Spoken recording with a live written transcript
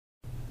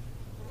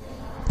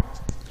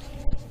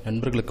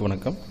நண்பர்களுக்கு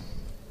வணக்கம்.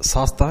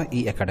 சாஸ்தா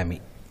அகாடமி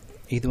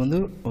இது வந்து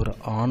ஒரு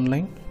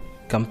ஆன்லைன்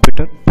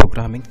கம்ப்யூட்டர்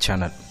ப்ரோக்ராமிங்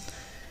சேனல்.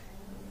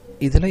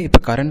 இதில்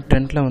இப்போ கரண்ட்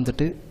ட்ரெண்டில்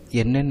வந்துட்டு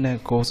என்னென்ன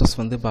கோர்சஸ்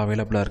வந்து இப்போ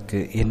அவைலபிளாக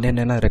இருக்குது,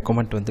 என்னென்ன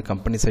ரெக்கமெண்ட் வந்து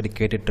கம்பெனி சைடு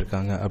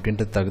கேட்டுட்ருக்காங்க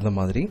அப்படின்றது தகுந்த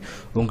மாதிரி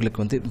உங்களுக்கு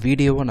வந்து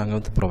வீடியோவை நாங்கள்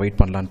வந்து ப்ரொவைட்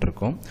பண்ணலான்ட்டு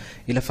இருக்கோம்.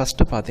 இதில்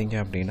ஃபஸ்ட்டு பார்த்தீங்க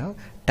அப்படின்னா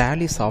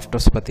டேலி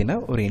சாஃப்ட்வேர்ஸ் பற்றின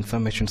ஒரு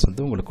இன்ஃபர்மேஷன்ஸ்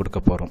வந்து உங்களுக்கு கொடுக்க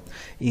போகிறோம்.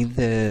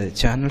 இந்த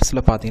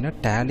சேனல்ஸில் பார்த்தீங்கன்னா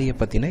டேலியை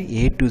பற்றின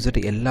A to Z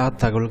எல்லா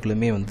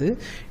தகவல்களுமே வந்து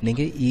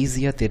நீங்கள்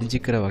ஈஸியாக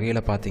தெரிஞ்சுக்கிற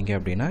வகையில் பார்த்தீங்க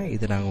அப்படின்னா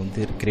இது நாங்கள்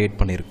வந்து க்ரியேட்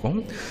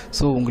பண்ணியிருக்கோம்.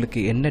 ஸோ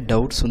உங்களுக்கு என்ன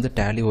டவுட்ஸ் வந்து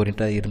டேலி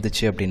ஓரியன்டாக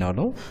இருந்துச்சு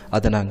அப்படின்னாலும்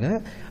அதை நாங்கள்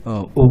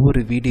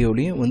ஒவ்வொரு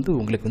வீடியோலையும் வந்து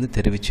உங்களுக்கு வந்து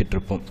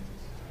தெரிவிச்சிட்ருப்போம்.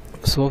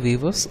 ஸோ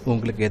வியூவர்ஸ்,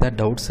 உங்களுக்கு எதாவது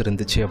டவுட்ஸ்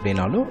இருந்துச்சு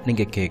அப்படின்னாலும்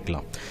நீங்கள்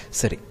கேட்கலாம்.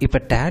 சரி, இப்போ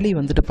டேலி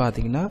வந்துட்டு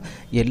பார்த்தீங்கன்னா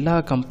எல்லா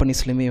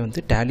கம்பெனிஸ்லையுமே வந்து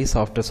டேலி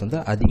சாஃப்ட்வேர்ஸ் வந்து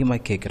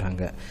அதிகமாக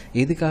கேட்குறாங்க.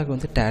 எதுக்காக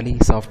வந்து டேலி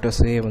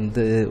சாஃப்ட்வேர்ஸே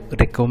வந்து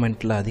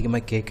ரெக்கமெண்டில்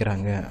அதிகமாக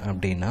கேட்குறாங்க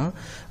அப்படின்னா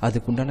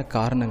அதுக்குண்டான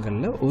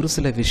காரணங்களில் ஒரு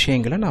சில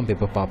விஷயங்களை நாம்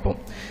இப்போ பார்ப்போம்.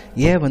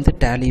 ஏன் வந்து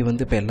டேலி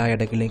வந்து இப்போ எல்லா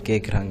இடங்களையும்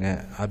கேட்குறாங்க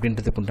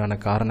அப்படின்றதுக்கு உண்டான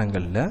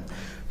காரணங்களில்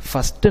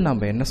ஃபஸ்ட்டு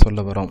நம்ம என்ன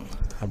சொல்ல வரோம்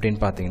அப்படின்னு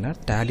பார்த்தீங்கன்னா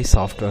டேலி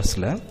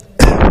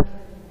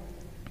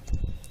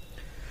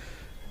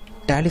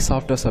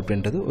சாஃப்ட்வேர்ஸ்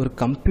அப்படின்றது ஒரு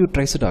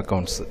கம்ப்யூட்டரைஸ்டு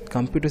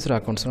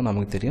அக்கௌண்ட்ஸ்னால்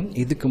நமக்கு தெரியும்.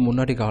 இதுக்கு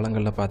முன்னாடி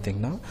காலங்களில்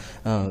பார்த்திங்கன்னா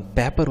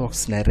பேப்பர்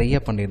ஒர்க்ஸ்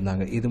நிறைய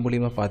பண்ணியிருந்தாங்க. இது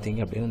மூலிமா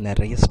பார்த்திங்க அப்படின்னா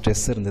நிறைய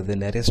ஸ்ட்ரெஸ் இருந்தது,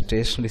 நிறைய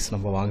ஸ்டேஷ்னரிஸ்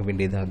நம்ம வாங்க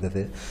வேண்டியதாக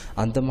இருந்தது.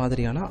 அந்த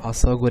மாதிரியான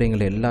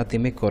அசௌகரியங்கள்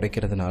எல்லாத்தையுமே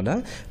குறைக்கிறதுனால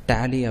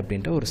டேலி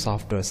அப்படின்ற ஒரு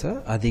சாஃப்ட்வேர்ஸை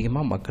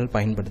அதிகமாக மக்கள்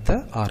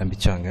பயன்படுத்த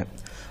ஆரம்பித்தாங்க.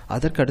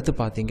 அதற்கடுத்து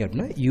பார்த்தீங்க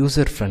அப்படின்னா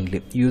யூசர்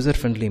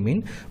ஃப்ரெண்ட்லி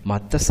மீன்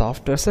மற்ற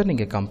சாஃப்ட்வேர்ஸை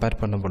நீங்கள்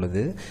கம்பேர் பண்ணும்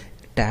பொழுது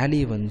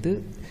டேலி வந்து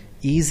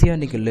ஈஸியாக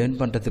நீங்கள் லேர்ன்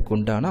பண்ணுறதுக்கு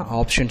உண்டான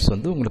ஆப்ஷன்ஸ்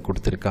வந்து உங்களுக்கு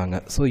கொடுத்துருக்காங்க.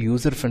 ஸோ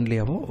யூசர்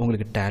ஃப்ரெண்ட்லியாகவும்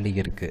உங்களுக்கு டேலி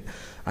இருக்குது.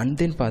 அண்ட்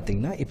தென்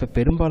பார்த்திங்கன்னா இப்போ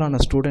பெரும்பாலான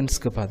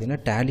ஸ்டூடெண்ட்ஸ்க்கு பார்த்திங்கன்னா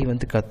டேலி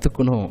வந்து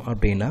கற்றுக்கணும்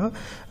அப்படின்னா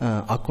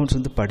அக்கௌண்ட்ஸ்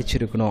வந்து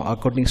படிச்சிருக்கணும்.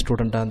 அக்கௌண்டிங்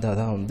ஸ்டூடெண்ட்டாக இருந்தால்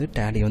தான் வந்து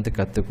டேலி வந்து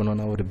கற்றுக்கணும்.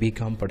 நான் ஒரு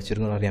பிகாம்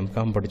படிச்சிருக்கணும், ஒரு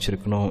எம்காம்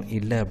படிச்சிருக்கணும்,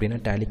 இல்லை அப்படின்னா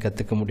டேலி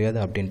கற்றுக்க முடியாது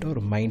அப்படின்ற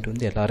ஒரு மைண்ட்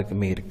வந்து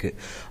எல்லாருக்குமே இருக்குது.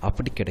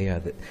 அப்படி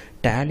கிடையாது.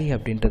 டேலி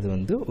அப்படின்றது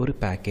வந்து ஒரு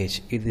பேக்கேஜ்.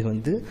 இது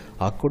வந்து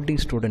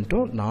அக்கௌண்டிங்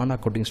ஸ்டூடெண்ட்டோ நான்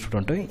அக்கௌண்டிங்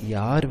ஸ்டூடெண்ட்டோ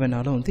யார்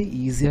வேணாலும் வந்து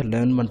ஈஸியாக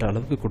லேர்ன் பண்ணுற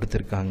அளவுக்கு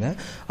கொடுத்துருக்காங்க.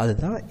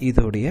 அதுதான்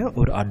இதோடைய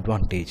ஒரு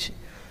அட்வான்டேஜ்.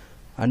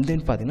 அண்ட்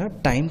தென் பார்த்திங்கன்னா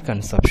டைம்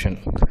கன்சப்ஷன்.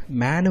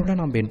 மேனுவலாக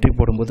நம்ம என்ட்ரி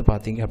போடும்போது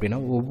பார்த்திங்க அப்படின்னா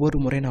ஒவ்வொரு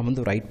முறையும் நம்ம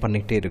வந்து ரைட்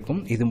பண்ணிகிட்டே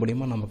இருக்கும். இது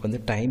மூலிமா நமக்கு வந்து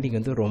டைமிங்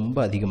வந்து ரொம்ப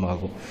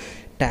அதிகமாகும்.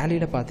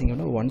 டேலியில்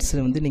பார்த்திங்கன்னா ஒன்ஸ்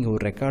வந்து நீங்கள்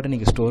ஒரு ரெக்கார்டை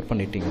நீங்கள் ஸ்டோர்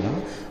பண்ணிட்டீங்கன்னா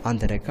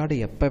அந்த ரெக்கார்டை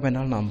எப்போ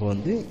வேணாலும் நம்ம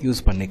வந்து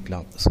யூஸ்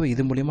பண்ணிக்கலாம். ஸோ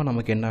இது மூலிமா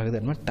நமக்கு என்ன ஆகுது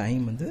அப்படின்னா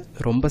டைம் வந்து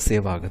ரொம்ப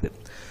சேவ் ஆகுது.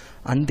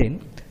 அண்ட் தென்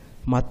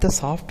மற்ற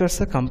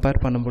சாஃப்ட்வேர்ஸை கம்பேர்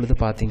பண்ணும்பொழுது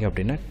பார்த்திங்க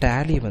அப்படின்னா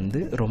டேலி வந்து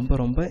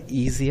ரொம்ப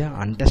ஈஸியாக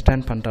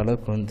அண்டர்ஸ்டாண்ட் பண்ணுற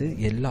அளவுக்கு வந்து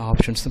எல்லா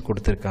ஆப்ஷன்ஸும்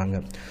கொடுத்துருக்காங்க.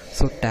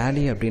 ஸோ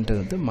டேலி அப்படின்றது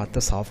வந்து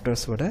மற்ற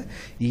சாஃப்ட்வேர்ஸோட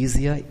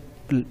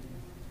ஈஸியாக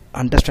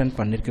அண்டர்ஸ்டாண்ட்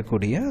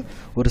பண்ணியிருக்கக்கூடிய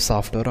ஒரு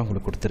சாஃப்ட்வேர்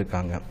அவங்களுக்கு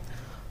கொடுத்துருக்காங்க.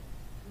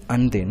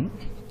 அண்ட் தென்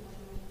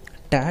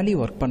டேலி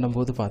ஒர்க்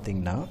பண்ணும்போது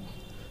பார்த்திங்கன்னா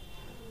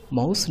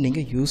மவுஸ்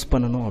நீங்கள் யூஸ்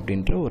பண்ணணும்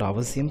அப்படின்ற ஒரு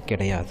அவசியம்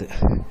கிடையாது.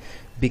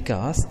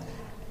 பிகாஸ்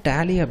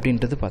டேலி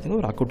அப்படின்றது பார்த்திங்கன்னா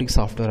ஒரு அக்கௌண்டிங்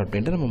சாஃப்ட்வேர்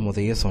அப்படின்ட்டு நம்ம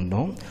முதல்ல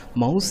சொன்னோம்.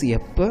 மவுஸ்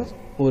எப்போ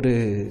ஒரு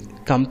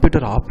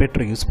கம்ப்யூட்டர்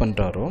ஆப்ரேட்டர் யூஸ்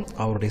பண்ணுறாரோ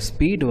அவருடைய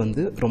ஸ்பீடு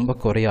வந்து ரொம்ப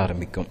குறைய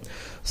ஆரம்பிக்கும்.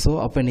 ஸோ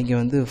அப்போ நீங்கள்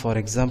வந்து ஃபார்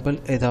எக்ஸாம்பிள்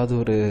ஏதாவது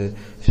ஒரு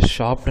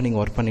ஷாப்பில்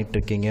நீங்கள் ஒர்க்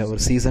பண்ணிகிட்ருக்கீங்க, ஒரு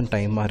சீசன்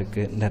டைமாக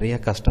இருக்குது, நிறையா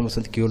கஸ்டமர்ஸ்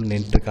வந்து க்யூவில்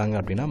நின்றுருக்காங்க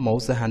அப்படின்னா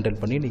மவுஸை ஹேண்டில்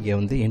பண்ணி நீங்கள்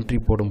வந்து என்ட்ரி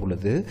போடும்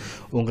பொழுது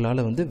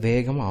உங்களால் வந்து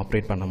வேகமாக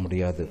ஆப்ரேட் பண்ண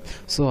முடியாது.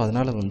 ஸோ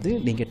அதனால் வந்து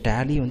நீங்கள்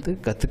டேலி வந்து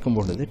கற்றுக்கும்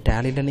பொழுது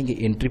டேலியில்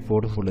நீங்கள் என்ட்ரி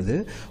போடும் பொழுது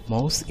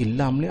மவுஸ்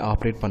இல்லாமலே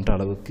ஆப்ரேட் பண்ணுற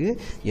அளவுக்கு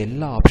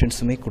எல்லா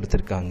ஆப்ஷன்ஸுமே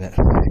கொடுத்துருக்காங்க.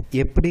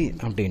 எப்படி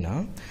அப்படின்னா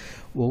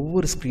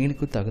ஒவ்வொரு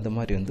ஸ்க்ரீனுக்கும் தகுந்த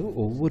மாதிரி வந்து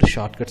ஒவ்வொரு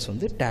ஷார்ட்கட்ஸ்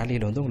வந்து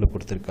டேலியில் வந்து உங்களுக்கு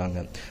கொடுத்துருக்காங்க.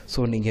 ஸோ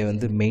நீங்கள்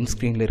வந்து மெயின்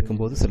ஸ்க்ரீனில்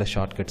இருக்கும்போது சில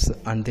ஷார்ட்கட்ஸ்,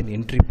 அண்ட் தென்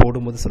என்ட்ரி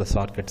போடும்போது சில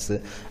ஷார்ட்கட்ஸு,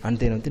 அண்ட்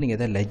தென் வந்து நீங்கள்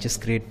எதாவது லெட்ஜஸ்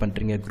க்ரியேட்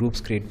பண்ணுறீங்க,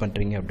 குரூப்ஸ் க்ரியேட்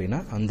பண்ணுறீங்க அப்படின்னா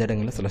அந்த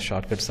இடங்களில் சில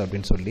ஷார்ட்கட்ஸ்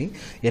அப்படின்னு சொல்லி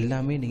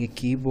எல்லாமே நீங்கள்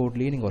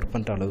கீபோர்ட்லேயே நீங்கள் ஒர்க்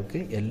பண்ணுற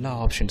அளவுக்கு எல்லா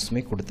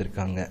ஆப்ஷன்ஸுமே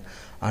கொடுத்துருக்காங்க.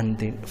 And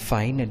then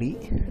finally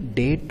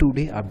day to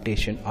day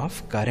updation of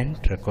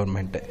current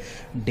requirement.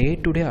 Day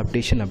to day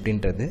updation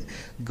அப்படின்றது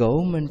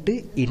கவர்மெண்ட்டு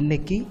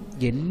இன்றைக்கி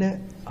என்ன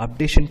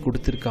அப்டேஷன்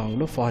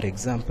கொடுத்துருக்காங்களோ. ஃபார்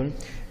எக்ஸாம்பிள்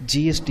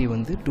ஜிஎஸ்டி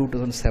வந்து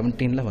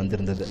 2017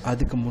 வந்திருந்தது.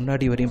 அதுக்கு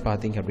முன்னாடி வரையும்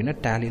பார்த்திங்க அப்படின்னா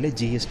டேலியில்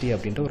ஜிஎஸ்டி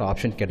அப்படின்ற ஒரு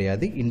ஆப்ஷன்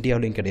கிடையாது,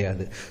 இந்தியாவிலையும்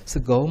கிடையாது. ஸோ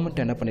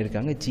கவர்மெண்ட் என்ன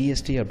பண்ணியிருக்காங்க,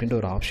 ஜிஎஸ்டி அப்படின்ற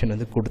ஒரு ஆப்ஷன்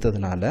வந்து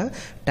கொடுத்ததுனால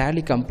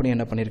டேலி கம்பெனி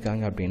என்ன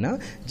பண்ணியிருக்காங்க அப்படின்னா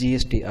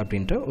ஜிஎஸ்டி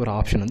அப்படின்ற ஒரு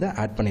ஆப்ஷன் வந்து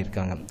ஆட்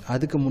பண்ணியிருக்காங்க.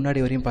 அதுக்கு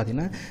முன்னாடி வரையும்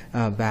பார்த்திங்கன்னா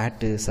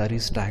வேட்டு,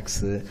 சர்வீஸ்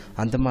டேக்ஸு,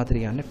 அந்த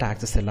மாதிரியான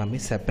டேக்ஸஸ் எல்லாமே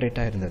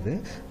செப்பரேட்டாக இருந்தது.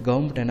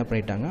 கவர்மெண்ட் என்ன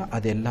பண்ணிட்டாங்க,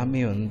 அது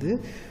எல்லாமே வந்து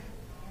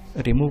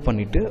ரிமூவ்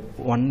பண்ணிவிட்டு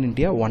ஒன்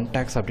இண்டியா ஒன்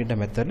டேக்ஸ் அப்படின்ற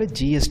மெத்தடில்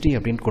ஜிஎஸ்டி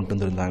அப்படின்னு கொண்டு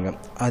வந்திருந்தாங்க.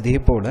 அதே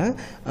போல்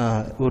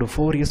ஒரு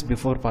 4 years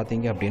பிஃபோர்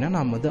பார்த்தீங்க அப்படின்னா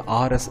நம்ம வந்து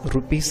ஆர்எஸ்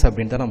ருபீஸ்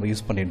அப்படின்னு தான் நம்ம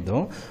யூஸ்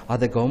பண்ணியிருந்தோம்.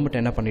 அதை கவர்மெண்ட்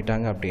என்ன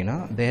பண்ணிட்டாங்க அப்படின்னா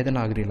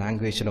தேவநாகரி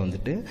லாங்குவேஜில்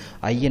வந்துட்டு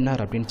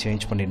ஐஎன்ஆர் அப்படின்னு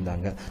சேஞ்ச்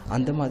பண்ணியிருந்தாங்க.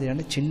 அந்த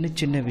மாதிரியான சின்ன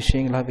சின்ன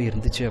விஷயங்களாகவே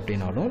இருந்துச்சு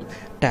அப்படின்னாலும்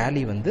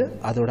டேலி வந்து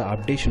அதோட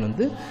அப்டேஷன்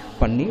வந்து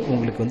பண்ணி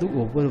உங்களுக்கு வந்து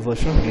ஒவ்வொரு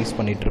வருஷம் ரிலீஸ்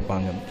பண்ணிகிட்டு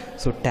இருப்பாங்க.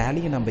 ஸோ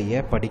டேலியை நம்ம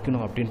ஏன்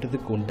படிக்கணும்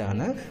அப்படின்றதுக்கு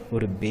உண்டான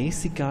ஒரு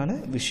பேசிக்கான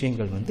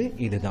விஷயங்கள் வந்து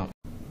இதுதான்.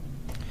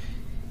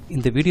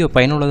 இந்த வீடியோ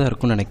பயனுள்ளதாக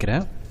இருக்கும்னு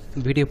நினைக்கிறேன்.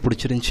 வீடியோ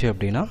பிடிச்சிருந்துச்சி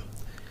அப்படின்னா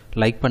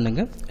லைக்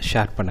பண்ணுங்கள்,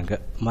 ஷேர்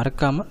பண்ணுங்கள்.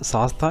 மறக்காமல்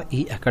சாஸ்தா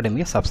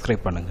அகாடமியை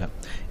சப்ஸ்கிரைப் பண்ணுங்கள்.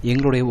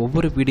 எங்களுடைய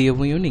ஒவ்வொரு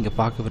வீடியோவையும் நீங்கள்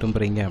பார்க்க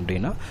விரும்புகிறீங்க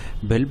அப்படின்னா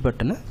பெல்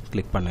பட்டனை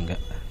கிளிக்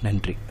பண்ணுங்கள்.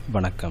 நன்றி,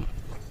 வணக்கம்.